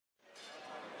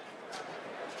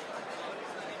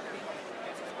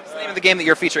of the game that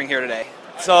you're featuring here today?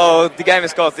 So the game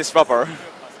is called Disruptor.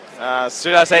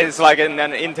 Should I say it's like in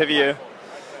an interview?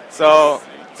 So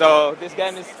this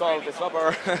game is called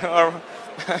Disruptor, or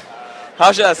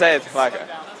how should I say it? Like,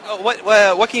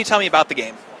 What can you tell me about the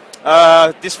game?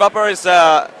 Disruptor is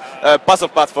a puzzle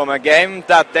platformer game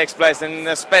that takes place in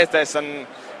a space station,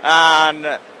 and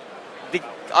the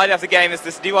idea of the game is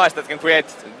this device that can create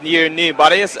new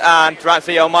bodies and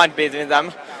transfer your mind between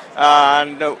them.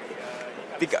 And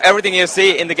everything you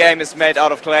see in the game is made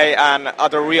out of clay and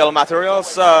other real materials.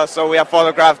 So we have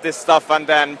photographed this stuff and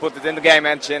then put it in the game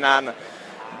engine, and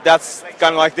that's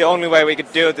kind of like the only way we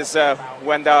could do this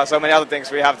when there are so many other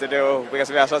things we have to do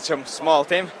because we are such a small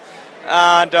team.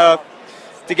 And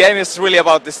the game is really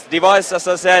about this device, as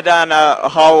I said, and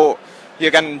how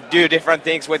you can do different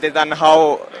things with it, and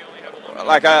how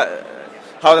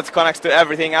that connects to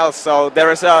everything else. So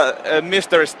there is a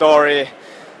mystery story.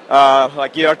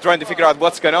 Like you are trying to figure out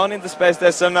what's going on in the space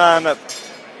station. And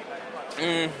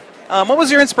what was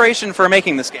your inspiration for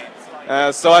making this game?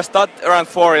 So I started around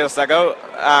 4 years ago,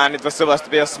 and it was supposed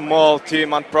to be a small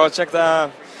 2-month project.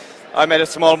 I made a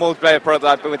small multiplayer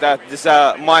prototype with this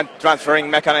mind transferring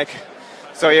mechanic,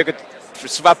 so you could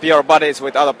swap your bodies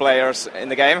with other players in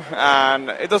the game, and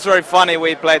it was very funny.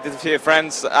 We played with a few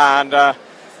friends, and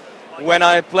when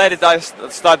I played it, I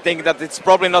started thinking that it's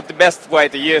probably not the best way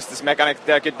to use this mechanic.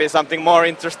 There could be something more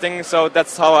interesting, so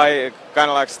that's how I kind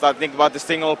of like started thinking about the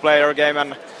single-player game,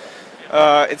 and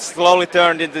it slowly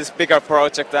turned into this bigger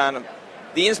project. And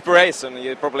the inspiration,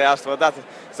 you probably asked for that.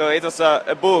 So it was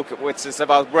a book which is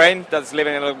about brain that's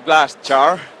living in a glass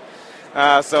jar.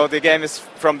 So the game is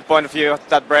from the point of view of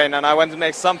that brain, and I want to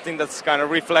make something that's kind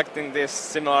of reflecting these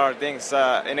similar things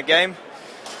in a game.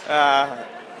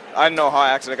 I don't know how I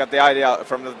actually got the idea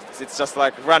from it. It's just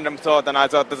like random thought, and I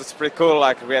thought that it's pretty cool,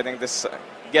 like creating this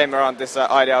game around this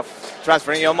idea of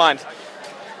transferring your mind.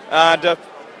 And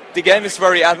the game is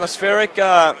very atmospheric.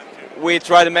 We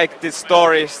try to make this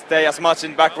story stay as much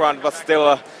in background, but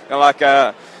still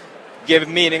give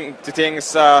meaning to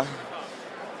things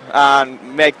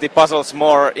and make the puzzles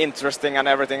more interesting and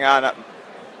everything. And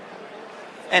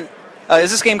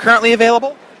is this game currently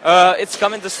available? It's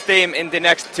coming to Steam in the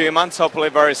next 2 months, hopefully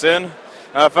very soon.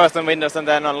 First on Windows and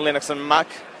then on Linux and Mac.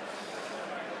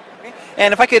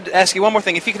 And if I could ask you one more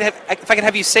thing, if I could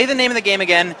have you say the name of the game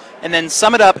again and then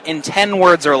sum it up in 10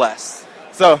 words or less.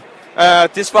 So,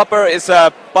 Disruptor is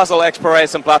a puzzle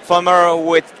exploration platformer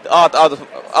with art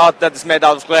that is made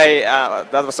out of clay.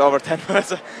 That was over 10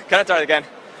 words. Can I try it again?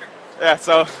 Yeah.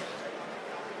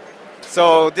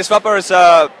 So Disruptor is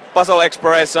a puzzle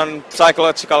exploration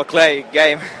psychological clay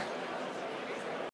game.